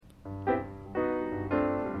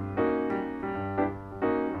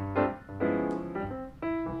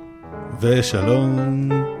ושלום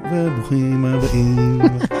וברוכים הבאים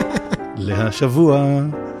להשבוע,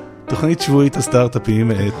 תוכנית שבועית הסטארט-אפים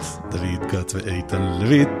מאת דוד כץ ואיתן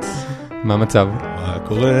לויט. מה המצב? מה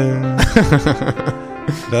קורה?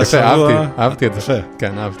 אהבתי את זה.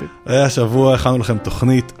 כן, אהבתי. השבוע הכנו לכם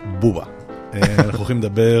תוכנית בובה. אנחנו הולכים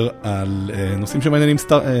לדבר על נושאים שמעניינים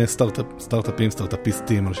סטארט-אפים,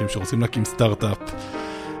 סטארט-אפיסטים, אנשים שרוצים להקים סטארט-אפ.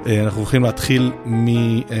 אנחנו הולכים להתחיל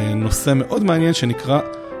מנושא מאוד מעניין שנקרא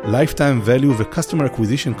Lifetime Value ו-Customer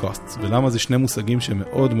Acquisition Costs, ולמה זה שני מושגים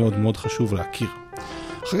שמאוד מאוד מאוד חשוב להכיר.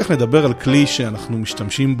 אחר כך נדבר על כלי שאנחנו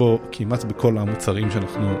משתמשים בו כמעט בכל המוצרים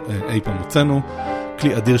שאנחנו אי פעם מוצאנו,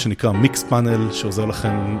 כלי אדיר שנקרא Mix Panel, שעוזר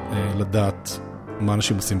לכם לדעת מה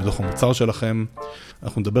אנשים עושים בתוך המוצר שלכם.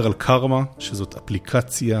 אנחנו נדבר על קרמה, שזאת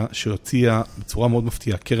אפליקציה שהוציאה בצורה מאוד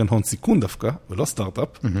מפתיעה קרן הון סיכון דווקא, ולא סטארט-אפ.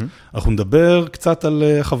 אנחנו נדבר קצת על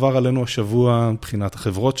חבר עלינו השבוע, מבחינת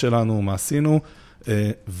החברות שלנו, מה עשינו,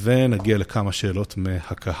 ונגיע לכמה שאלות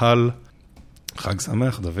מהקהל. חג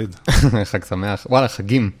שמח, דוד. חג שמח. וואלה,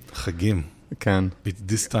 חגים. חגים. כן.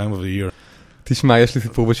 It's this time of the year. תשמע, יש לי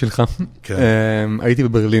סיפור בשבילך. כן. הייתי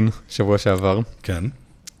בברלין שבוע שעבר. כן.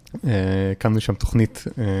 קמנו שם תוכנית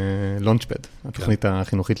Launchpad, התוכנית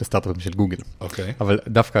החינוכית לסטארט-אפים של גוגל. אוקיי. אבל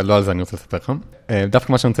דווקא לא על זה אני רוצה לספר לך.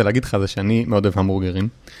 דווקא מה שאני רוצה להגיד לך זה שאני מאוד אוהב המבורגרים,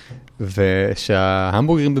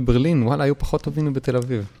 ושההמבורגרים בברלין, וואלה, היו פחות טובים מבתל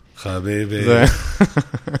אביב. חביבי,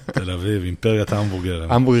 תל אביב, אימפריית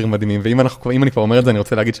ההמבורגר. המבורגרים מדהימים, ואם אני כבר אומר את זה, אני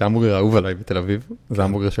רוצה להגיד שההמבורגר האהוב עליי בתל אביב, זה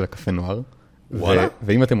ההמבורגר של הקפה נוער. וואלה?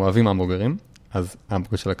 ואם אתם אוהבים המבורגרים, אז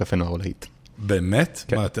ההמבורגר של הקפה נוער הוא להיט.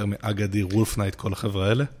 באמת? מה, יותר מאגדי, וולף נייט, כל החבר'ה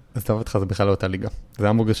האלה? אז טוב אותך, זה בכלל לא אותה ליגה. זה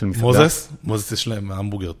ההמבורגר של מסעדה. מוזס? מוזס יש להם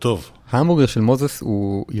ההמבורגר טוב. ההמבורגר של מוזס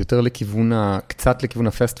הוא יותר לכיוון, קצת לכיוון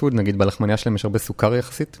הפסט פוד, נגיד בלחמניה שלהם יש הרבה סוכר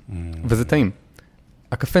יחסית, וזה טעים.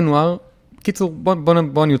 הקפה נוער, קיצור,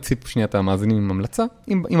 בוא אני אוציא שנייה את המאזינים עם המלצה.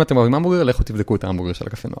 אם אתם אוהבים המבורגר, לכו תבדקו את ההמבורגר של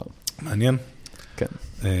הקפה נוער. מעניין. כן.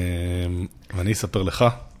 ואני אספר לך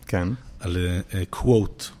כן. על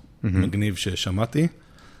קווט מגניב ששמעתי.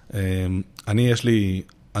 אין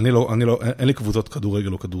לי קבוצות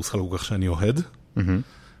כדורגל או כדורסל כל כך שאני אוהד.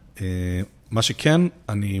 מה שכן,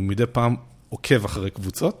 אני מדי פעם עוקב אחרי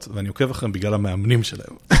קבוצות, ואני עוקב אחריהם בגלל המאמנים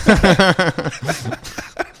שלהם.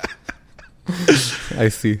 I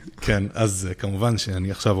see. כן, אז כמובן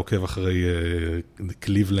שאני עכשיו עוקב אחרי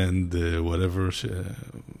קליבלנד, whatever,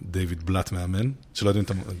 שדייוויד בלאט מאמן, שלא יודעים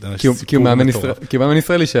את כי הוא מאמן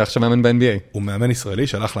ישראלי שעכשיו מאמן ב-NBA. הוא מאמן ישראלי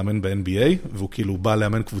שהלך לאמן ב-NBA, והוא כאילו בא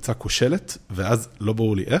לאמן קבוצה כושלת, ואז לא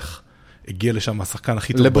ברור לי איך, הגיע לשם השחקן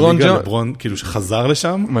הכי טוב בליגה, לברון, כאילו שחזר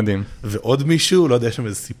לשם. מדהים. ועוד מישהו, לא יודע, יש שם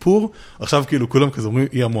איזה סיפור, עכשיו כאילו כולם כזה אומרים,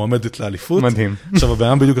 היא המועמדת לאליפות. מדהים. עכשיו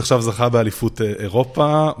הבעיה בדיוק עכשיו זכה באליפות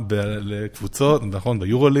אירופה, לקבוצות, נכון,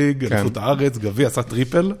 ביורוליג, אליפות הארץ, גביע, עשה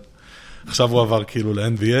טריפל. עכשיו הוא עבר כאילו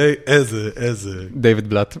ל-NBA, איזה... דיוויד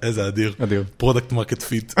בלאט. איזה אדיר. אדיר. פרודקט מרקט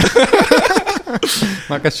פיט.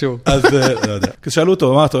 מה קשור? אז לא יודע. כששאלו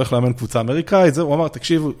אותו, מה אתה הולך לאמן קבוצה אמריקאית, הוא אמר,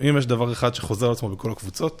 תקשיבו, אם יש דבר אחד שחוזר על עצמו בכל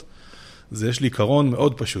הקבוצות, זה יש לי עיקרון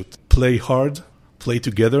מאוד פשוט. Play hard, play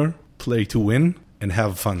together, play to win, and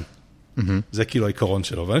have fun. זה כאילו העיקרון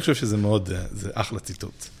שלו, ואני חושב שזה מאוד, זה אחלה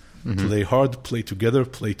ציטוט. Play hard, play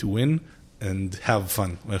together, play to win, and have fun.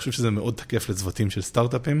 ואני חושב שזה מאוד תקף לצוותים של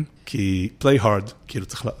סטארט-אפים, כי play hard, כאילו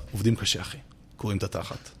צריך עובדים קשה, אחי. קוראים את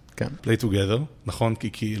התחת. כן. play together, נכון? כי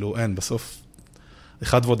כאילו אין, בסוף,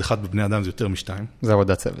 אחד ועוד אחד בבני אדם זה יותר משתיים. זה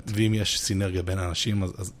עבודת צוות. ואם יש סינרגיה בין האנשים,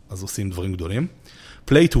 אז עושים דברים גדולים.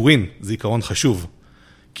 play to win, זה עיקרון חשוב.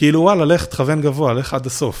 כאילו, וואלה, לך תכוון גבוה, לך עד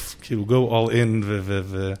הסוף. כאילו, go all in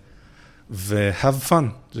have fun.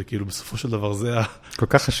 זה כאילו, בסופו של דבר, זה כל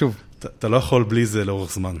כך חשוב. אתה לא יכול בלי זה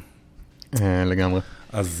לאורך זמן. לגמרי.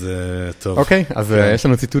 אז טוב. אוקיי, אז יש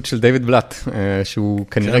לנו ציטוט של דיוויד בלאט, שהוא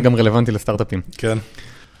כנראה גם רלוונטי לסטארט-אפים. כן.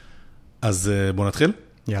 אז בוא נתחיל.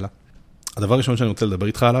 יאללה. הדבר הראשון שאני רוצה לדבר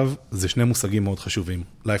איתך עליו, זה שני מושגים מאוד חשובים.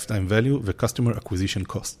 Lifetime Value ו-Customer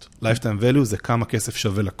Acquisition Cost. Lifetime Value זה כמה כסף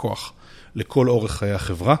שווה לקוח לכל אורך חיי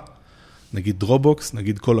החברה. נגיד דרופבוקס,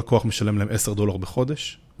 נגיד כל לקוח משלם להם $10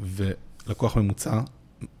 בחודש, ולקוח ממוצע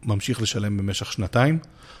ממשיך לשלם במשך שנתיים,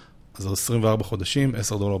 אז 24 חודשים,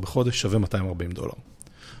 $10 בחודש, שווה $240.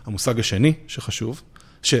 המושג השני שחשוב,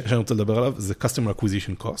 שאני רוצה לדבר עליו, זה Customer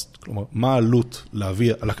Acquisition Cost. כלומר, מה העלות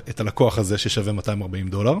להביא את הלקוח הזה ששווה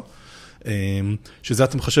 $240? שזה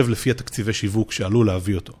אתה מחשב לפי התקציבי שיווק שעלו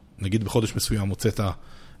להביא אותו. נגיד בחודש מסוים מוצאת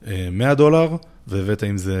 $100, והבאת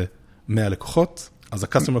עם זה 100 לקוחות, אז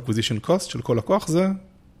ה-Customer Acquisition Cost של כל לקוח זה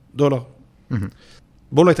 $1.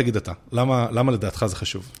 בוא אולי תגיד אתה, למה לדעתך זה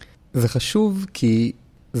חשוב? זה חשוב כי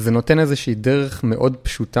זה נותן איזושהי דרך מאוד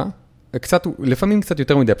פשוטה, לפעמים קצת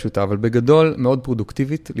יותר מדי פשוטה, אבל בגדול מאוד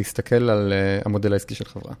פרודוקטיבית להסתכל על המודל העסקי של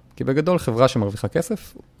חברה. כי בגדול חברה שמרוויחה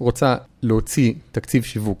כסף רוצה להוציא תקציב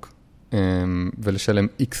שיווק ולשלם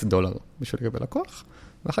X דולר בשביל לקבל לקוח,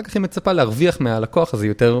 ואחר כך היא מצפה להרוויח מהלקוח הזה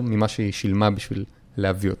יותר ממה שהיא שילמה בשביל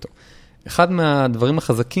להביא אותו. אחד מהדברים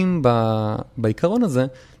החזקים בעיקרון הזה,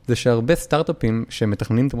 זה שהרבה סטארט-אפים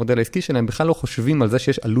שמתכננים את המודל העסקי שלהם בכלל לא חושבים על זה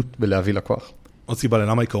שיש עלות בלהביא לקוח. עוד סיבה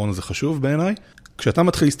למה העיקרון הזה חשוב בעיניי, כשאתה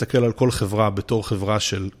מתחיל להסתכל על כל חברה בתור חברה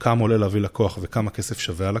של כמה עולה להביא לקוח וכמה כסף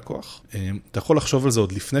שווה הלקוח, אתה יכול לחשוב על זה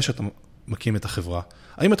עוד לפני שאתה מקים את החברה.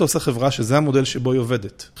 האם אתה עושה חברה שזה המודל שבו היא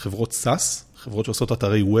עובדת? חברות SaaS, חברות שעושות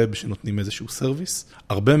אתרי ווב שנותנים איזשהו סרוויס,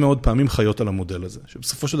 הרבה מאוד פעמים חיות על המודל הזה,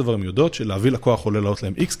 שבסופו של דבר הם יודעות שלהביא לקוח עולה לעלות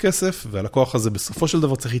להם X כסף, והלקוח הזה בסופו של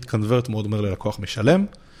דבר צריך להתקנברט מאוד אומר ללקוח משלם,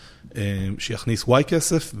 שיכניס Y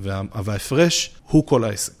כסף, וההפרש הוא כל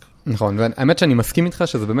העסק. נכון, והאמת שאני מסכים איתך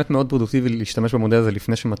שזה באמת מאוד פרודוקטיבי להשתמש במודל הזה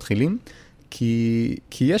לפני שמתחילים, כי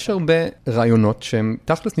יש הרבה רעיונות שהם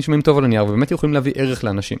תכלס נשמעים טוב על הנייר, ובאמת יכולים להביא ערך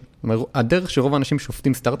לאנשים. זאת אומרת, הדרך שרוב האנשים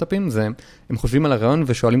שופטים סטארט-אפים, זה הם חושבים על הרעיון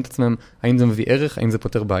ושואלים את עצמם, האם זה מביא ערך, האם זה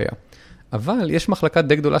פותר בעיה. אבל יש מחלקה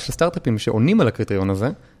די גדולה של סטארט-אפים שעונים על הקריטריון הזה,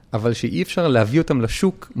 אבל שאי אפשר להביא אותם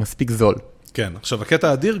לשוק מספיק זול. כן, עכשיו הקטע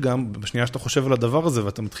האדיר גם, בשנייה שאתה חושב על הדבר הזה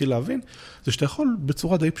ואתה מתחיל להבין, זה שאתה יכול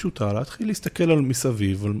בצורה די פשוטה להתחיל להסתכל על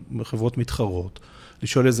מסביב, על חברות מתחרות,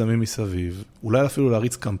 לשאול יזמים מסביב, אולי אפילו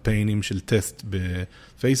להריץ קמפיינים של טסט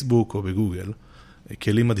בפייסבוק או בגוגל,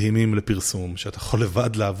 כלים מדהימים לפרסום, שאתה יכול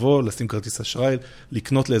לבד לעבור, לשים כרטיס אשראי,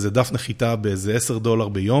 לקנות לאיזה דף נחיתה באיזה $10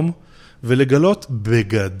 ביום, ולגלות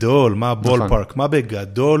בגדול, מה הבול פארק, מה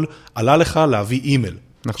בגדול עלה לך להביא אימייל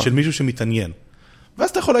של מישהו שמתעניין. ואז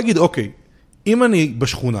אתה יכול להגיד, אוקיי, אם אני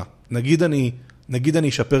בשכונה, נגיד אני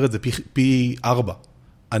אשפר את זה פי 4,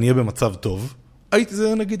 אני אהיה במצב טוב,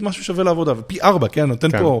 זה נגיד משהו שווה לעבודה, ופי 4, כן,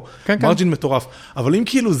 נותן פה מרג'ין מטורף, אבל אם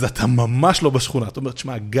כאילו זה אתה ממש לא בשכונה, אתה אומר,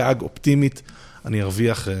 תשמע, גג אופטימית, אני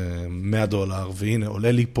ארוויח $100, והנה,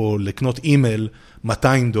 עולה לי פה לקנות אימייל $200,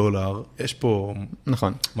 יש פה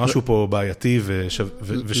משהו פה בעייתי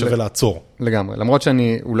ושווה לעצור. לגמרי, למרות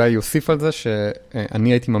שאני אולי אוסיף על זה,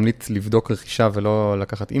 שאני הייתי ממליץ לבדוק רכישה ולא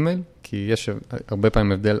לקחת אימייל, כי יש הרבה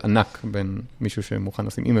פעמים הבדל ענק בין מישהו שמוכן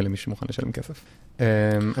לשים אימייל למישהו שמוכן לשלם כסף.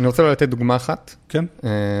 אני רוצה לתת דוגמה אחת,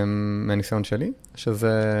 מהניסיון שלי,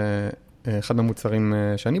 שזה אחד מהמוצרים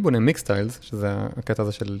שאני בונה, מיקסטיילס, שזה הקטע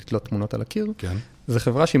הזה של לתלות תמונות על הקיר, זה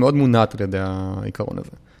חברה שהיא מאוד מונעת על ידי העיקרון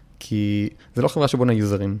הזה. כי זה לא חברה שבונה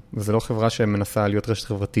יוזרים, וזה לא חברה שמנסה להיות רשת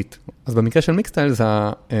חברתית. אז במקרה של מיקסטיילס,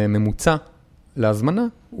 הממוצע להזמנה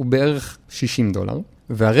הוא בערך $60,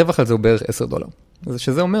 והרווח על זה הוא בערך $10.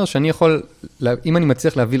 שזה אומר שאני יכול, אם אני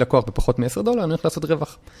מצליח להביא לקוח בפחות $10, אני הולך לעשות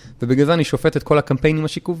רווח. ובגלל זה אני שופט את כל הקמפיינים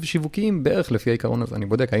השיווקיים בערך לפי העיקרון הזה. אני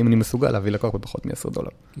בודק האם אני מסוגל להביא לקוח בפחות $10.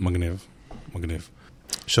 מגניב, מגניב.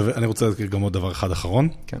 אני רוצה להזכיר גם עוד דבר אחד אחרון.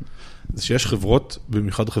 כן. זה שיש חברות,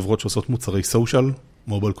 במיוחד חברות שעושות מוצרי סושיאל,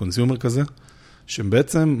 מובייל קונסיומר כזה,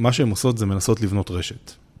 שבעצם מה שהן עושות זה מנסות לבנות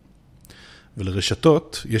רשת.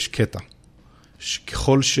 ולרשתות יש קטע,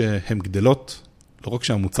 שככל שהן גדלות, לא רק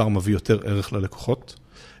שהמוצר מביא יותר ערך ללקוחות,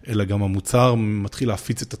 אלא גם המוצר מתחיל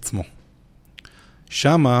להפיץ את עצמו.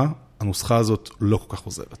 שמה הנוסחה הזאת לא כל כך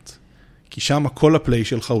עוזרת. כי שמה כל הפליי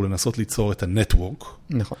שלך הוא לנסות ליצור את הנטוורק.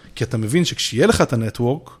 נכון. כי אתה מבין שכשיהיה לך את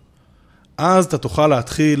הנטוורק, אז אתה תוכל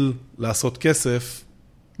להתחיל לעשות כסף.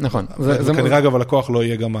 נכון. וכנראה אגב הלקוח לא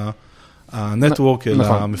יהיה גם הנטוורק, אלא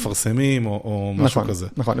המפרסמים או משהו כזה.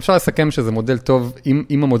 נכון. אפשר לסכם שזה מודל טוב,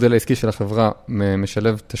 אם המודל העסקי של החברה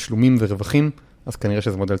משלב תשלומים ורווחים, אז כנראה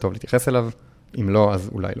שזה מודל טוב להתייחס אליו, אם לא, אז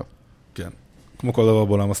אולי לא. כן. כמו כל דבר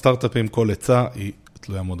בעולם הסטארט-אפים, כל עצה היא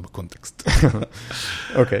לא יעמוד בקונטקסט.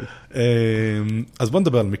 אוקיי. אז בוא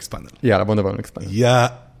נדבר על מיקס פאנל. יאללה, בוא נדבר על מיקס פאנל.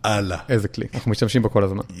 יאללה. איזה כלי. אנחנו משתמשים בו כל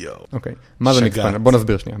הזמן. אוקיי. מה זה מיקס פאנל? בוא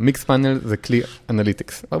נסביר שנייה. מיקס פאנל זה כלי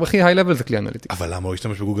אנליטיקס. הכי היי לבל זה כלי אנליטיקס. אבל למה לא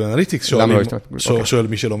ישתמש בגוגל אנליטיקס? שואל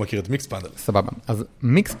מי שלא מכיר את מיקס פאנל. סבבה. אז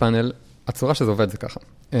מיקס פאנל, הצורה שזה עובד זה ככה.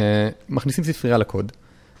 מכניסים ספרייה לקוד,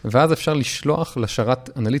 ואז אפשר לשלוח לשרת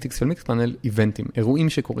אנליטיקס של מיקס פאנל איבנטים, אירועים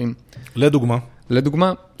שקורים.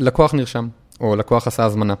 לדוגמה, לקוח נרשם, או לקוח עשה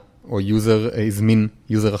הזמנה, או יוזר הזמין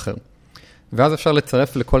יוזר אחר. ואז אפשר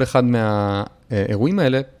לצרף לכל אחד מהאירועים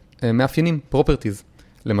האלה מאפיינים, properties.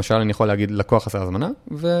 למשל, אני יכול להגיד, לקוח עשה הזמנה,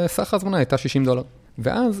 וסך ההזמנה הייתה $60.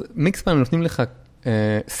 ואז מיקס פאנל נותנים לך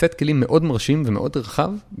סט כלים מאוד מרשים ומאוד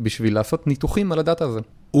רחב, בשביל לעשות ניתוחים על הדאטה הזה.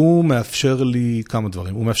 הוא מאפשר לי כמה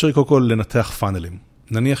דברים. הוא מאפשר לי קודם כל לנתח פאנלים.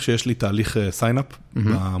 נניח שיש לי תהליך סיינאפ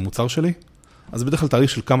במוצר שלי, אז בדרך כלל תהליך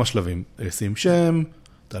של כמה שלבים. שים שם,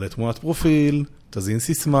 תעלה תמונת פרופיל, תזין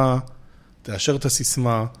סיסמה, תאשר את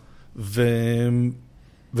הסיסמה,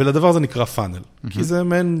 ולדבר הזה נקרא פאנל, כי זה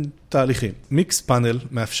מעין תהליכים. מיקס פאנל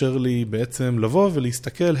מאפשר לי בעצם לבוא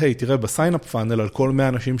ולהסתכל, היי, תראה בסיינאפ פאנל על כל 100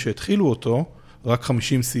 אנשים שהתחילו אותו, רק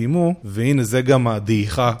 50 סיימו, והנה זה גם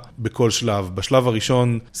הדעיכה בכל שלב. בשלב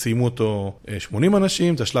הראשון סיימו אותו 80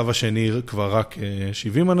 אנשים, את השלב השני כבר רק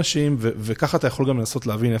 70 אנשים, וככה אתה יכול גם לנסות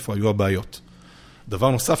להבין איפה היו הבעיות.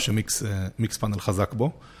 דבר נוסף שמיקס פאנל חזק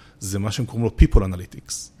בו, זה מה שהם קוראים לו People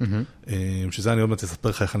Analytics, שזה אני עוד מעט אספר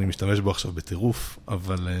לך איך אני משתמש בו עכשיו בטירוף,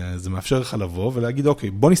 אבל זה מאפשר לך לבוא ולהגיד, אוקיי,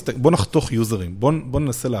 בוא נחתוך יוזרים, בוא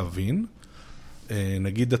ננסה להבין,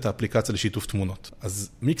 נגיד את האפליקציה לשיתוף תמונות. אז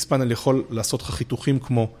מיקס פאנל יכול לעשות לך חיתוכים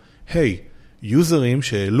כמו, היי, יוזרים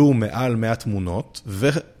שהעלו מעל 100 תמונות,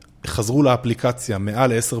 וחזרו לאפליקציה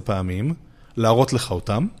מעל 10 פעמים, להראות לך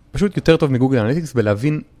אותם. פשוט יותר טוב מגוגל אנליטיקס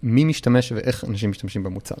בלהבין מי משתמש ואיך אנשים משתמשים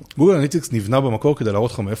במוצר. גוגל אנליטיקס נבנה במקור כדי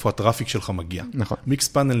להראות לך מאיפה הטראפיק שלך מגיע. נכון. מיקס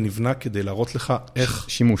פאנל נבנה כדי להראות לך איך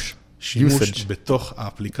שימוש בתוך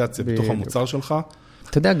האפליקציה, בתוך המוצר שלך.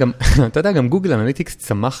 אתה יודע, גם גוגל אנליטיקס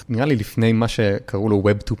צמח, נראה לי לפני מה שקראו לו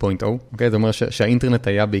Web 2.0, אוקיי? זה אומר שהאינטרנט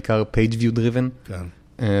היה בעיקר page view driven, כן.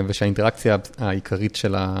 ושהאינטראקציה העיקרית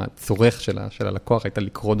של הצורך של הלקוח הייתה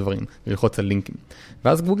לקרוא דברים, ללחוץ על לינקים.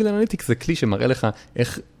 ואז גוגל אנליטיקס זה כלי שמראה לך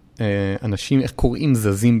איך אנשים, איך קוראים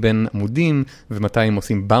זזים בין עמודים, ומתי הם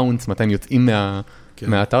עושים באונס, מתי הם יוצאים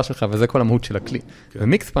מהאתר שלך, וזה כל המהות של הכלי.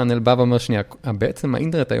 ומיקס פאנל בא ואומר שנייה, בעצם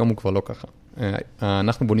האינטרנט היום הוא כבר לא ככה.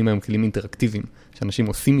 אנחנו בונים היום כלים אינטראקטיביים, שאנשים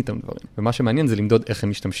עושים איתם דברים. ומה שמעניין זה למדוד איך הם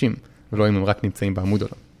משתמשים, ולא אם הם רק נמצאים בעמוד או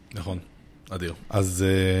לא. נכון, אדיר. אז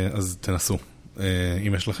תנסו.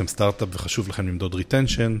 אם יש לכם סטארט-אפ וחשוב לכם למדוד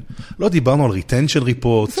ריטנשן, לא דיברנו על ריטנשן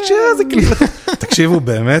ריפורט, זה כלי, תקשיבו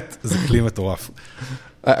באמת, זה כלי מטורף.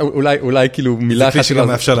 אולי כאילו מילה אחת. זה כלי שגם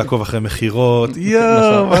מאפשר לעקוב אחרי מחירות,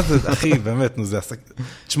 יואו, מה זה, אחי, באמת, נו זה עסק.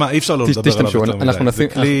 תשמע, אי אפשר לא לדבר עליו יותר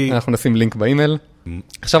מדי. אנחנו נשים לינק באימייל.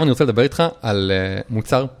 עכשיו אני רוצה לדבר איתך על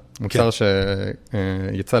מוצר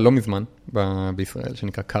שיצא לא מזמן בישראל,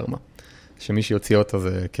 שנקרא כמה, שמי שיוציא אותה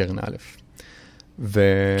זה קרן א'.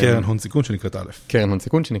 קרן הון סיכון שנקראת א'. קרן הון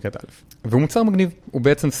סיכון שנקראת א'. והוא מוצר מגניב, הוא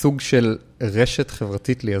בעצם סוג של רשת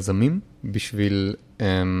חברתית ליזמים, בשביל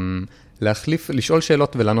לשאול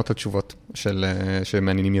שאלות ולענות על תשובות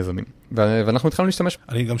שמעניינים יזמים. ואנחנו התחלנו להשתמש.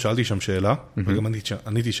 אני גם שאלתי שם שאלה, וגם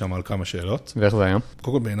עניתי שם על כמה שאלות. ואיך זה היה?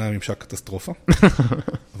 קודם כל בעיניי ממשק קטסטרופה,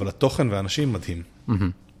 אבל התוכן והאנשים מדהים.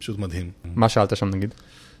 פשוט מדהים. מה שאלת שם נגיד?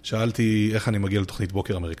 שאלתי איך אני מגיע לתוכנית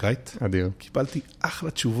בוקר אמריקאית. אדיר. קיבלתי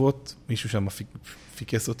אחלה תשובות, מישהו שם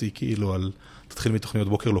פיקס אותי כאילו על תתחיל מתוכניות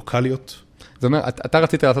בוקר לוקליות. זאת אומרת, אתה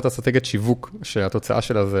רצית לעשות אסטרטגיית שיווק, שהתוצאה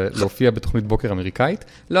שלה זה להופיע בתוכנית בוקר אמריקאית,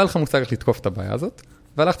 לא היה לך מושג איך לתקוף את הבעיה הזאת,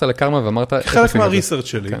 והלכת לקרמה ואמרת... חלק מהריסרצ'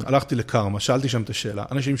 שלי, הלכתי לקרמה, שאלתי שם את השאלה,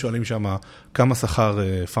 אנשים שואלים שם כמה שכר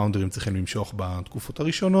פאונדרים צריכים למשוך בתקופות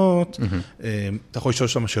הראשונות, אתה יכול לשאול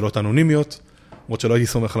שם שאלות אנונימיות, למרות שלא הייתי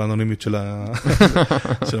סומך על האנונימיות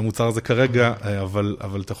של המוצר הזה כרגע,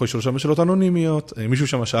 אבל אתה יכול לשאול שם שאלות אנונימיות. מישהו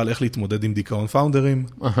שם שאל איך להתמודד עם דיכאון פאונדרים.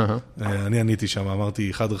 אני עניתי שם,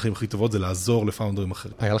 אמרתי, אחד הדרכים הכי טובות זה לעזור לפאונדרים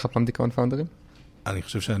אחרים. היה לך פעם דיכאון פאונדרים? אני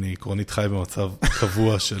חושב שאני עקרונית חי במצב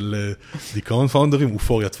קבוע של דיכאון פאונדרים,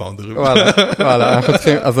 אופוריית פאונדרים. וואלה,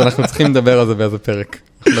 אז אנחנו צריכים לדבר על זה באיזה פרק.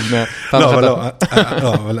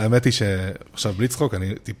 לא, אבל האמת היא שעכשיו בלי צחוק,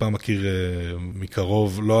 אני טיפה מכיר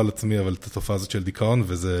מקרוב, לא על עצמי, אבל את התופעה הזאת של דיכאון,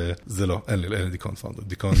 וזה לא, אין לי דיכאון פאונדר.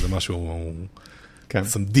 דיכאון זה משהו,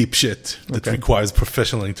 some deep shit that requires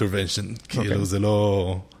professional intervention. כאילו זה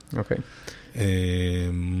לא... אוקיי.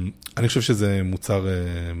 אני חושב שזה מוצר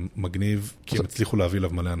מגניב, כי הם הצליחו להביא אליו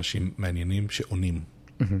מלא אנשים מעניינים שעונים.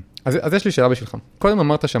 אז יש לי שאלה בשבילך. קודם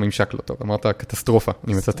אמרת שהממשק לא טוב, אמרת קטסטרופה,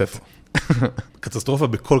 אני מצטט. קטסטרופה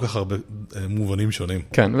בכל כך הרבה מובנים שונים.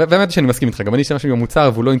 כן, ובאמת שאני מסכים איתך, גם אני משתמש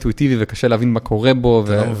במוצר, והוא לא אינטואיטיבי וקשה להבין מה קורה בו.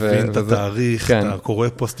 אתה לא מבין את התאריך, אתה קורא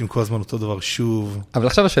פוסטים כל הזמן אותו דבר שוב. אבל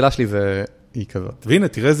עכשיו השאלה שלי היא כזאת. והנה,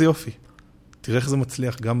 תראה איזה יופי. תראה איך זה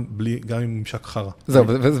מצליח גם עם ממשק חרה. זהו,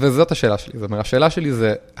 וזאת השאלה שלי. זאת אומרת, השאלה שלי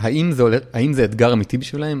זה, האם זה אתגר אמיתי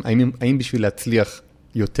בשבילהם? האם בשביל להצליח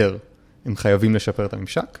יותר, הם חייבים לשפר את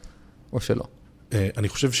הממשק, או שלא? אני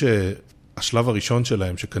חושב שהשלב הראשון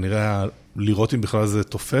שלהם, שכנראה לראות אם בכלל זה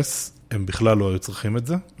תופס, הם בכלל לא היו צריכים את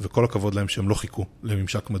זה, וכל הכבוד להם שהם לא חיכו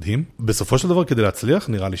לממשק מדהים. בסופו של דבר, כדי להצליח,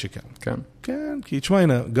 נראה לי שכן. כן. כן, כי תשמע,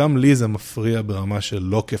 הנה, גם לי זה מפריע ברמה של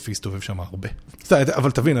לא כיף להסתובב שם הרבה.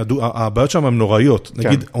 אבל תבין, הבעיות שם הן נוראיות.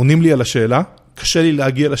 נגיד, עונים לי על השאלה, קשה לי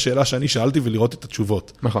להגיע לשאלה שאני שאלתי ולראות את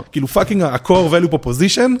התשובות. נכון. כאילו, fucking ה-core value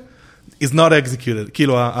proposition is not executed.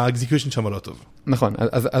 כאילו, ה-execution שם לא טוב. נכון,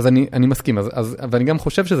 אז אני מסכים, ואני גם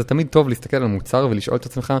חושב שזה תמיד טוב להסתכל על מוצר ולשאול את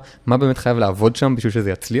עצמך מה באמת חייב לעבוד שם בשביל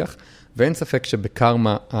שזה יצליח, ואין ספק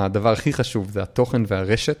שבקרמה הדבר הכי חשוב זה התוכן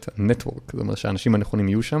והרשת, הנטוורק, זאת אומרת שהאנשים הנכונים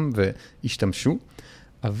יהיו שם וישתמשו,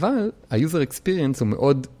 אבל ה-user experience הוא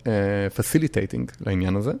מאוד facilitating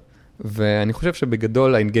לעניין הזה, ואני חושב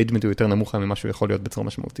שבגדול ה-engagement הוא יותר נמוך ממה שהוא יכול להיות בצורה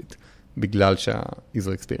משמעותית, בגלל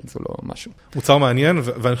שה-user experience הוא לא משהו. מוצר מעניין,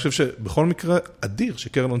 ואני חושב שבכל מקרה אדיר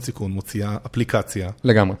שקרן הון סיכון מוציאה אפליקציה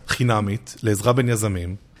לגמרי. חינמית לעזרה בין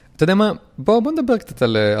יזמים. אתה יודע מה? בוא נדבר קצת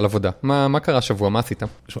על עבודה. מה קרה השבוע? מה עשית?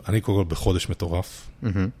 אני קודם כל בחודש מטורף.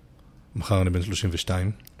 מחר אני בן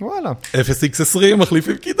 32. וואלה. 0x20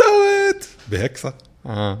 מחליפים כדאית. בהקסה.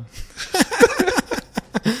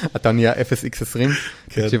 אתה נהיה 0x20?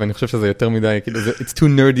 תקשיב, אני חושב שזה יותר מדי, כאילו, it's too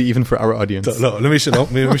nerdy even for our audience. לא, למי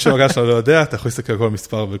שמגע שלנו לא יודע, אתה יכול להסתכל על כל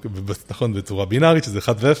מספר, נכון, בצורה בינארית, שזה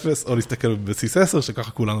 1 ו-0, או להסתכל בבסיס 10,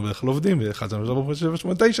 שככה כולנו בערך לא עובדים, ב-1, 2, 3, 4, 7,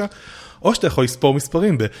 8, 9, או שאתה יכול לספור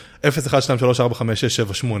מספרים ב-0, 1, 2, 3, 4, 5, 6,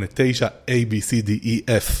 7, 8, 9, A, B, C, D, E,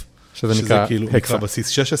 F. שזה כאילו נקרא בסיס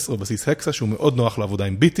 16, או בסיס הקסה, שהוא מאוד נוח לעבודה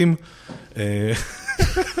עם ביטים.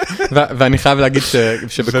 ואני חייב להגיד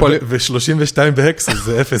שבכל... ו-32 בהקסה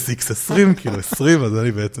זה 0x20, כאילו 20, אז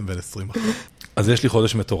אני בעצם בין 20 אחר. אז יש לי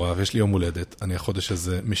חודש מטורף, יש לי יום הולדת, אני החודש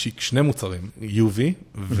הזה משיק 2 מוצרים, UV,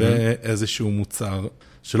 ואיזשהו מוצר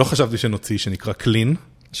שלא חשבתי שנוציא, שנקרא כלים.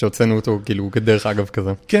 שהוצאנו אותו כאילו כדרך אגב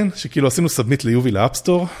כזה. כן, שכאילו עשינו סאבמיט ל-UV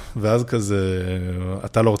לאפסטור, ואז כזה,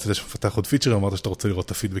 אתה לא רוצה לפתח עוד פיצ'ר, אמרת שאתה רוצה לראות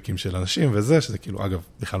את הפידבקים של אנשים וזה, שזה כאילו אגב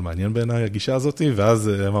בכלל מעניין בעיניי הגישה הזאת, ואז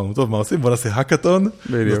אמרנו, טוב, מה עושים? בוא נעשה האקתון,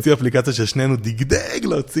 נוציא אפליקציה ששנינו דגדג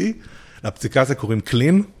להוציא, לאפליקציה קוראים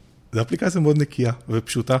כלים, זו אפליקציה מאוד נקייה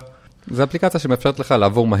ופשוטה. זו אפליקציה שמאפשרת לך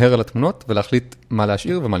לעבור מהר על התמונות ולהחליט מה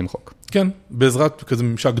להשאיר ומה למחוק. כן, בעזרת כזה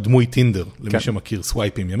ממשק דמוי טינדר, למי שמכיר,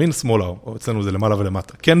 סווייפים, ימין, שמאלה, או אצלנו זה למעלה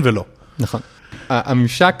ולמטה, כן ולא. נכון.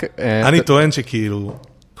 הממשק... אני טוען שכאילו,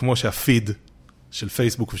 כמו שהפיד של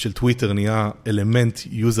פייסבוק ושל טוויטר נהיה אלמנט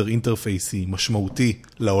יוזר אינטרפייסי משמעותי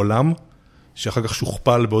לעולם, שאחר כך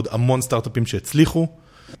שוכפל בעוד המון סטארט-אפים שהצליחו.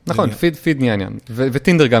 נכון, פיד נהיה עניין,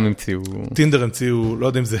 וטינדר גם המציאו. טינדר המציאו, לא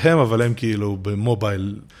יודע אם זה הם, אבל הם כאילו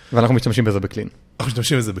במובייל. ואנחנו משתמשים בזה בקלין. אנחנו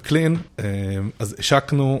משתמשים בזה בקלין, אז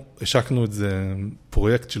השקנו את זה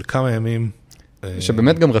פרויקט של כמה ימים.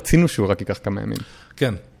 שבאמת גם רצינו שהוא רק ייקח כמה ימים.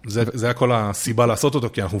 כן, זה היה כל הסיבה לעשות אותו,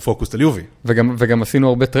 כי אנחנו פוקוס על יובי. וגם עשינו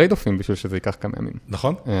הרבה טרייד-אופים בשביל שזה ייקח כמה ימים.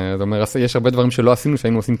 נכון. זאת אומרת, יש הרבה דברים שלא עשינו,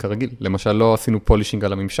 שהיינו עושים כרגיל. למשל, לא עשינו פולישינג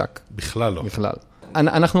על הממשק. בכלל לא. בכלל.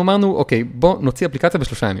 אנחנו אמרנו, אוקיי, בוא נוציא אפליקציה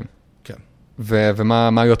ב3 ימים. כן.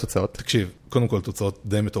 ומה היו התוצאות? תקשיב, קודם כל תוצאות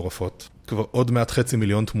די מטורפות. כבר עוד מעט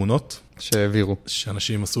 500,000 תמונות. שהעבירו.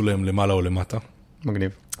 שאנשים עשו להם למעלה או למטה.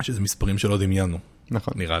 מגניב. שזה מספרים שלא דמיינו.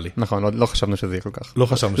 נכון. נראה לי. נכון, לא חשבנו שזה יהיה כל כך.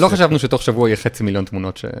 לא חשבנו שתוך שבוע יהיה 500,000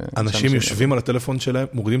 תמונות אנשים יושבים על הטלפון שלהם,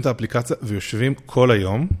 מורידים את האפליקציה, ויושבים כל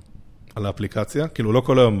היום על האפליקציה. כאילו לא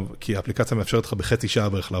כל היום, כי האפליקציה מאפשרת לך בחצי שעה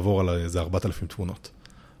בערך לעבור על איזה 4,000 תמונות.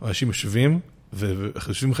 אנשים יושבים,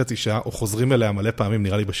 ויושבים חצי שעה, או חוזרים אליה מלא פעמים,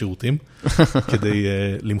 נראה לי בשירותים, כדי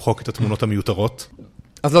למחוק את התמונות המיותרות.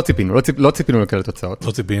 אז לא ציפינו לכאלה תוצאות.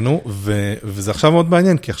 לא ציפינו, וזה עכשיו מאוד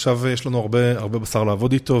מעניין, כי עכשיו יש לנו הרבה בשר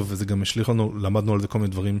לעבוד איתו, וזה גם משליך לנו, למדנו על זה כל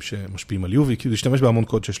מיני דברים שמשפיעים על יובי, כי להשתמש בהמון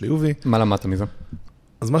קוד שיש ליובי. מה למדת מזה?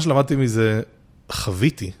 אז מה שלמדתי מזה,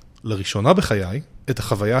 חוויתי לראשונה בחיי, את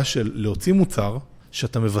החוויה של להוציא מוצר,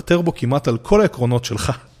 שאתה מוותר בו כמעט על כל העקרונות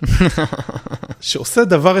שלך, שעושה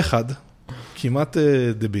דבר אחד, כמעט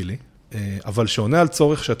דבילי, אבל שעונה על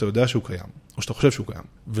צורך שאתה יודע שהוא קיים, או שאתה חושב שהוא קיים,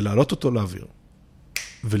 ולהעלות אותו לאוויר.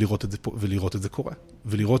 ולראות את זה קורה,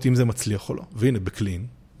 ולראות אם זה מצליח או לא. והנה, בקלין,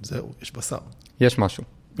 זהו, יש בשר. יש משהו.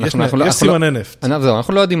 יש סימני נפט.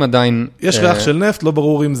 אנחנו לא יודעים עדיין... יש ריח של נפט, לא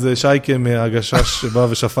ברור אם זה שייקה מהגשש שבא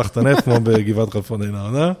ושפך את הנפט, כמו בגבעת חלפון עין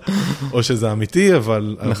העונה, או שזה אמיתי,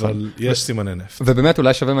 אבל יש סימני נפט. ובאמת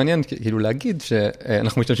אולי שווה מעניין, כאילו להגיד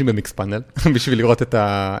שאנחנו משתמשים במיקס פאנל, בשביל לראות את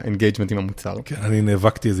האנגייג'מנט עם המוצר. כן, אני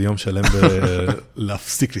נאבקתי איזה יום שלם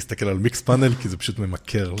להפסיק להסתכל על מיקס פאנל, כי זה פשוט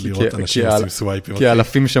ממכר לראות אנשים עושים סווייפים. כי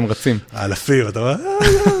האלפים שם רצים. האלפים, אתה אומר,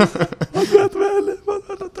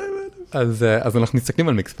 אז אנחנו מסתכלים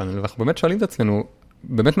על מיקס פאנל, ואנחנו באמת שואלים את עצמנו,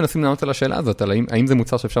 באמת מנסים לענות על השאלה הזאת, על האם זה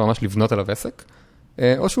מוצר שאפשר ממש לבנות עליו עסק,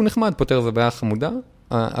 או שהוא נחמד, פותר זה בעיה חמודה,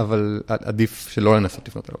 אבל עדיף שלא לנסות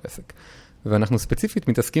לבנות עליו עסק. ואנחנו ספציפית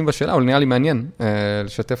מתעסקים בשאלה, אבל נראה לי מעניין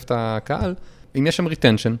לשתף את הקהל, אם יש שם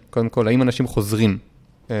ריטנשן, קודם כל, האם אנשים חוזרים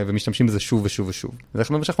ומשתמשים בזה שוב ושוב ושוב. זה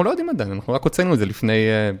חושב שאנחנו לא יודעים עדיין, אנחנו רק הוצאנו את זה לפני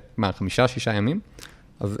 5-6 ימים,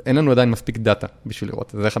 אז אין לנו עדיין מספיק דאטה בשביל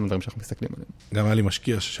לראות, זה אחד הדברים שאנחנו מסתכלים עליהם. גם היה לי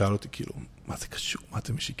משקיע ששאל אותי, כאילו, מה זה קשור? מה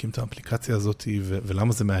אתם משיקים את האפליקציה הזאת,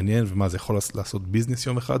 ולמה זה מעניין, ומה זה יכול לעשות ביזנס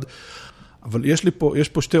יום אחד? אבל יש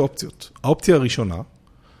פה 2 אופציות. האופציה הראשונה,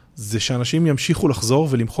 זה שאנשים ימשיכו לחזור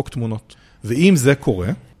ולמחוק תמונות. ואם זה קורה,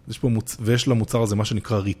 ויש למוצר הזה מה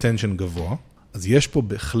שנקרא retention גבוה, אז יש פה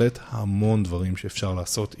בהחלט המון דברים שאפשר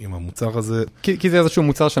לעשות עם המוצר הזה. כי זה איזשהו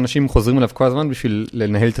מוצר שאנשים חוזרים אליו כל הזמן בשביל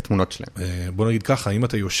לנהל את התמונות שלהם. בוא נגיד ככה, אם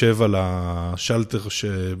אתה יושב על השלטר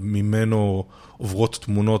שממנו עוברות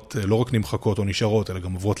תמונות לא רק נמחקות או נשארות, אלא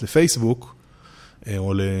גם עוברות לפייסבוק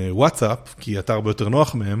או לוואטסאפ, כי אתה הרבה יותר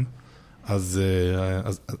נוח מהם, אז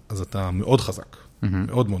אתה מאוד חזק.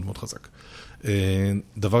 מאוד מאוד מאוד חזק.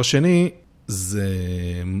 דבר שני, זה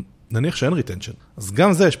נניח שאין ריטנשן. אז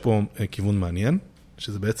גם זה יש פה כיוון מעניין,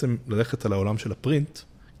 שזה בעצם ללכת על העולם של הפרינט,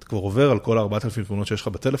 אתה כבר עובר על כל 4,000 תמונות שיש לך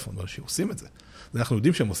בטלפון, ואנשים עושים את זה. זה אנחנו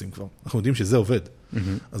יודעים שהם עושים כבר, אנחנו יודעים שזה עובד.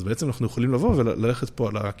 אז בעצם אנחנו יכולים לבוא וללכת פה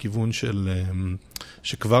על הכיוון של,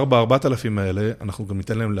 שכבר ב4,000 האלה, אנחנו גם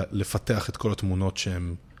ניתן להם לפתח את כל התמונות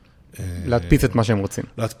שהם... להדפיס את מה שהם רוצים.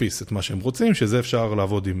 להדפיס את מה שהם רוצים, שזה אפשר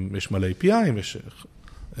לעבוד עם, יש מלא API, יש...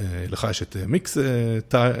 לך יש את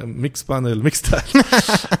מיקס פאנל, מיקס טייל.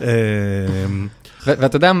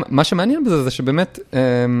 ואתה יודע, מה שמעניין בזה זה שבאמת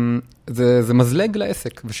זה מזלג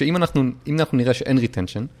לעסק, ושאם אנחנו נראה שאין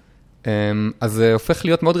ריטנשן, אז זה הופך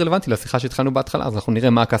להיות מאוד רלוונטי לשיחה שהתחלנו בהתחלה, אז אנחנו נראה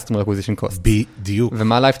מה ה-Customer Acquisition Cost. בדיוק.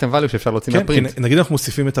 ומה ה-Lifetime Value שאפשר להוציא מהפרינט. נגיד אנחנו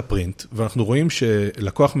מוסיפים את הפרינט, ואנחנו רואים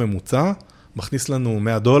שלקוח ממוצע, מכניס לנו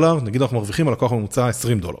 $100, נגיד אנחנו מרוויחים על לקוח ממוצע $20,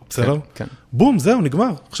 בסדר? כן. בום, זהו,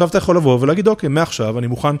 נגמר. עכשיו אתה יכול לבוא ולהגיד, אוקיי, מעכשיו אני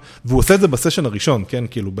מוכן, והוא עושה את זה בסשן הראשון, כן?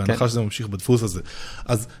 כאילו, בהנחה שזה ממשיך בדפוס הזה.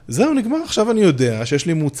 אז זהו, נגמר. עכשיו אני יודע שיש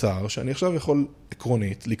לי מוצר, שאני עכשיו יכול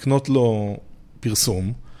עקרונית לקנות לו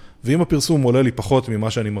פרסום, ואם הפרסום עולה לי פחות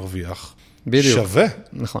ממה שאני מרוויח, בדיוק. שווה.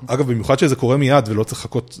 נכון. אגב, במיוחד שזה קורה מיד ולא צריך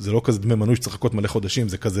לחכות, זה לא כזה דמי מנוי שצריך לחכות מלא חודשים,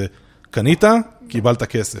 זה כזה, קנית, קיבלת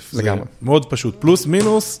כסף. זה מאוד פשוט. פלוס,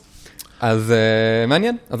 מינוס. אז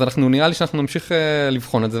מעניין, אז נראה לי שאנחנו נמשיך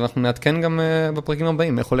לבחון את זה, ואנחנו נעדכן גם בפרקים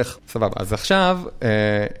הבאים, איך הולך, סבבה. אז עכשיו,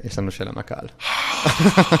 יש לנו שאלה מהקהל.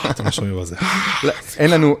 אתם משמעים בזה.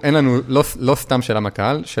 אין לנו, לא סתם שאלה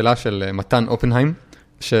מהקהל, שאלה של מתן אופנהיים,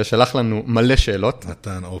 ששלח לנו מלא שאלות.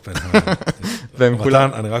 מתן אופנהיים. מתן,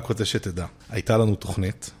 אני רק רוצה שתדע, הייתה לנו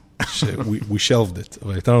תוכנית, we shelved it,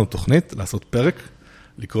 אבל הייתה לנו תוכנית לעשות פרק,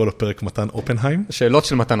 לקרוא לו פרק מתן אופנהיים. שאלות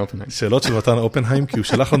של מתן אופנהיים. שאלות של מתן אופנהיים, כי הוא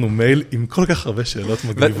שלח לנו מייל עם כל כך הרבה שאלות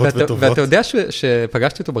מגניבות וטובות. ואתה יודע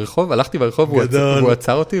שפגשתי אותו ברחוב, הלכתי ברחוב, והוא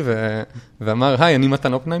עצר אותי ואמר, היי, אני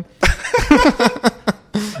מתן אופנהיים.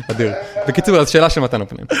 אדיר. בקיצור, אז שאלה של מתן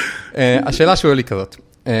אופנהיים. השאלה שהוא לי כזאת.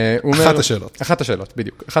 אחת השאלות,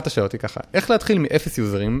 בדיוק. אחת השאלות היא ככה. איך להתחיל מאפס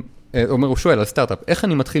יוזרים, הוא שואל על סטארט-אפ, איך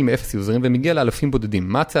אני מתחיל מאפס יוזרים ומגיע לאלפים בודדים?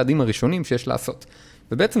 מה הצעדים הראשונים שיש לעשות?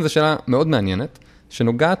 ובעצם זו שאלה מאוד מעניינת,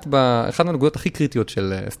 שנוגעת באחת מהנקודות הכי קריטיות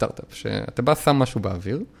של סטארט-אפ, שאתה בא שם משהו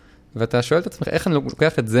באוויר, ואתה שואל את עצמך, איך אני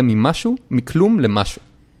לוקח את זה ממשהו, מכלום למשהו?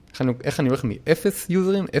 איך אני הולך מאפס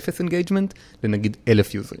יוזרים, אפס אינגייג'מנט, לנגיד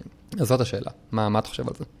 1,000 יוזרים? אז זאת השאלה. מה אתה חושב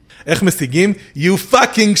על זה? איך משיגים? You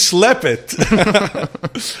fucking slap it!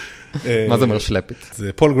 מה זה אומר שלפ it?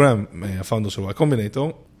 זה פול גרם, הפאונדר של Y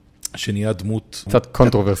Combinator, שנהיה דמות... קצת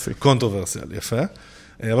קונטרוברסי. קונטרוברסיאל, יפה.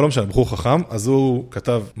 אבל לא משנה, בחור חכם, אז הוא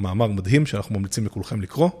כתב מאמר מדהים שאנחנו ממליצים לכולכם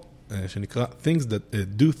לקרוא, שנקרא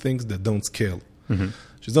Do Things That Don't Scale.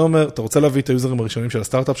 שזה אומר, אתה רוצה להביא את היוזרים הראשונים של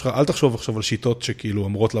הסטארט-אפ שלך, אל תחשוב עכשיו על שיטות שכאילו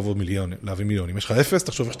אמורות להביא מיליונים. יש לך 0,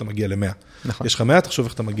 תחשוב איך אתה מגיע ל-100. יש לך 100, תחשוב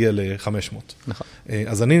איך אתה מגיע ל-500.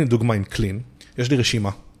 אז אני דוגמה עם כלים, יש לי רשימה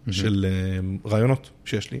של רעיונות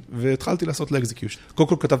שיש לי, והתחלתי לעשות לאקזיקיושן. קודם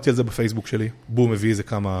כל כתבתי על זה בפייסבוק שלי, בום מביא איזה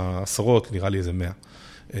כמה עשרות, נראה לי איזה 100.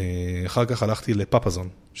 אחר כך הלכתי לפאפזון,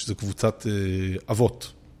 שזו קבוצת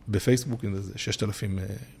אבות בפייסבוק, עם איזה 6,000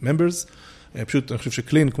 members. פשוט אני חושב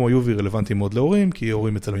שקלין כמו יובי רלוונטי מאוד להורים, כי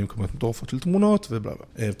הורים מצלמים כמות מטורפות של תמונות ובלה.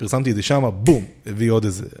 פרסמתי את זה שם, בום, הביא עוד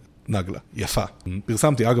איזה נגלה, יפה.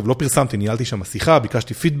 פרסמתי, אגב, לא פרסמתי, ניהלתי שם שיחה,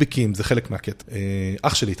 ביקשתי פידבקים, זה חלק מהקטע.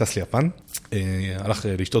 אח שלי טס ליפן, הלך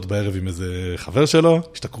לשתות בערב עם איזה חבר שלו,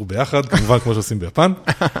 השתכרו ביחד, כמובן כמו שעושים ביפן.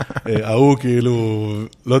 הוא כאילו,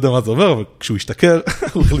 לא יודע מה זה אומר, אבל כשהוא השתכר,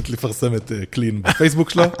 הוא החליט לפרסם את קלין בפייסבוק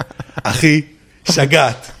שלו. אחי,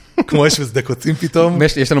 שגעת. כמו אש ושדה קוצים פתאום.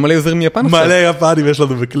 יש לנו מלא יוזרים מיפן עכשיו. מלא יפנים יש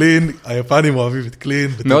לנו בקלין, היפנים אוהבים את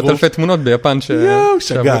קלין. מאות אלפי תמונות ביפן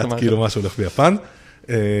שגעת, כאילו מה שהולך ביפן.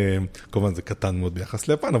 כמובן זה קטן מאוד ביחס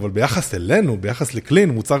ליפן, אבל ביחס אלינו, ביחס לקלין,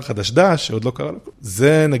 מוצר חדש דש, שעוד לא קרה לו.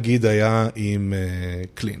 זה נגיד היה עם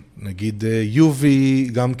קלין. נגיד יובי,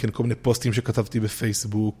 גם כן כל מיני פוסטים שכתבתי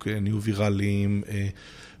בפייסבוק, נהיו ויראליים,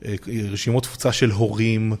 רשימות תפוצה של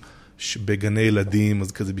הורים, בגני ילדים,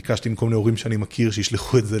 אז כזה ביקשתי עם כל מיני הורים שאני מכיר,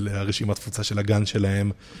 שישלחו את זה לרשימת תפוצה של הגן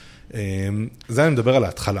שלהם. זה אני מדבר על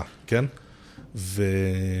ההתחלה, כן?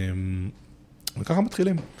 וככה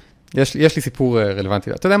מתחילים. יש לי סיפור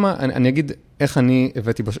רלוונטי. אתה יודע מה? אני אגיד איך אני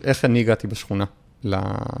הגעתי בשכונה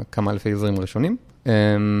לכמה אלפי יוזרים ראשונים.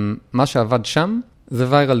 מה שעבד שם זה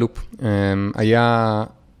viral loop. היה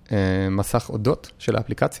מסך הודות של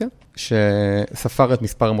האפליקציה, שספר את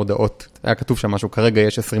מספר המודעות. היה כתוב שם משהו, כרגע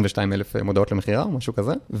יש 22,000 מודעות למחירה או משהו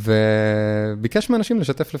כזה, וביקש מאנשים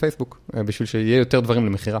לשתף לפייסבוק, בשביל שיהיה יותר דברים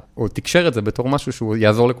למחירה. הוא תקשר את זה בתור משהו שהוא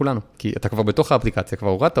יעזור לכולנו, כי אתה כבר בתוך האפליקציה, כבר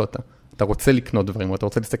הורדת אותה. אתה רוצה לקנות דברים, או אתה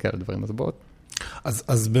רוצה להסתכל על דברים, אז בוא.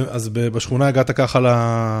 אז בשכונה הגעת ככה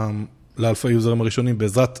לאלפי יוזרים הראשונים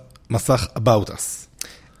בעזרת מסך About Us.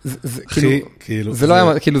 זה לא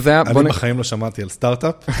היה, כאילו זה היה... אני בחיים לא שמעתי על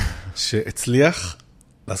סטארט-אפ שהצליח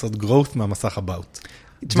לעשות growth מהמסך About.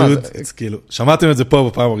 שמעתם את זה פה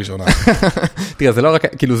בפעם הראשונה. תראה, זה לא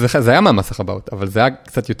רק, כאילו זה היה מהמסך About, אבל זה היה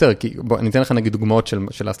קצת יותר, כי אני אתן לך נגיד דוגמאות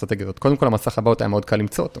של האסטרטגיה הזאת. קודם כל המסך About היה מאוד קל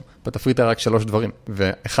למצוא אותו. בתפריט היה רק 3 דברים,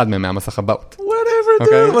 ואחד מהם היה מסך About. whatever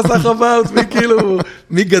dude, מסך About,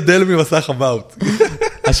 מי גדל ממסך About?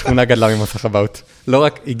 השכונה גדלה ממסך About. לא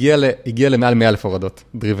רק, הגיע למעל 100,000 הורדות,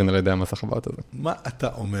 דריבן על ידי המסך About הזה. מה אתה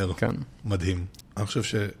אומר? כן. מדהים. אני חושב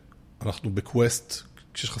שאנחנו בקווסט,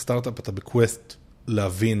 כשיש לך סטארט-אפ, אתה בקווסט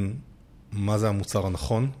להבין מה זה המוצר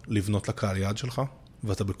הנכון, לבנות לקהל יעד שלך,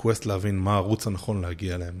 ואתה בקווסט להבין מה הערוץ הנכון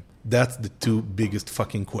להגיע אליהם. That's the two biggest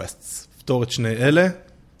fucking quests. פתור את שני אלה,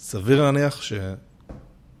 סביר להניח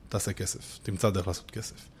שתעשה כסף, תמצא דרך לעשות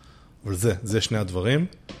כסף. אבל זה שני הדברים.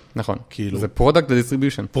 נכון, כאילו, זה product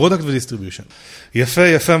ודיסטריביושן. product ודיסטריביושן.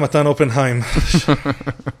 יפה, מתן אופנהיים.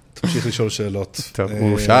 תמשיך לשאול שאלות. טוב,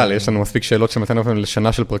 הוא שאל, יש לנו מספיק שאלות שמתן אופנהיים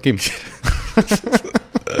לשנה של פרקים.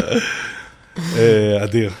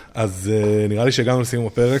 אדיר. אז נראה לי שהגענו לסיום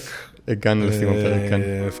הפרק. הגענו לסיום הפרק, כן.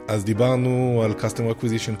 אז דיברנו על Customer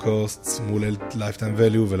Acquisition Costs מול Lifetime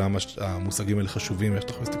Value, ולמה המושגים האלה חשובים, יש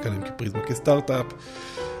לך להסתכל עליהם כפריזמה כסטארט-אפ.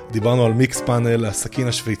 דיברנו על מיקס פאנל, הסכין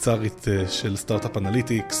השוויצרית של סטארט-אפ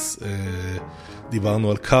אנליטיקס.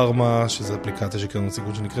 דיברנו על קרמה, שזו אפליקציה שקראנו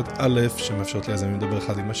סיכון שנקראת א', שמאפשרת ליזמים לדבר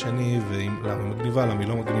אחד עם השני, למה היא מגניבה, למה היא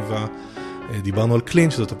לא מגניבה. דיברנו על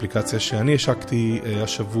כלים, שזאת אפליקציה שאני השקתי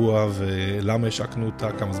השבוע, ולמה השקנו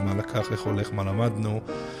אותה, כמה זמן לקח, איך הולך, מה למדנו.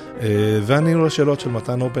 וענינו לשאלות של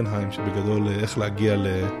מתן אופנהיים, שבגדול איך להגיע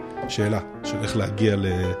לשאלה, של איך להגיע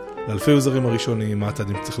לאלפי יוזרים הראשונים, מה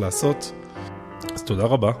הצעדים שצריך לעשות. אז תודה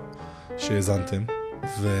רבה שהאזנתם,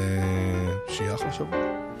 ושיהיה אחלה שבוע.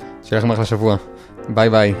 שיהיה לכם אחלה שבוע. ביי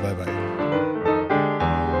ביי. ביי ביי.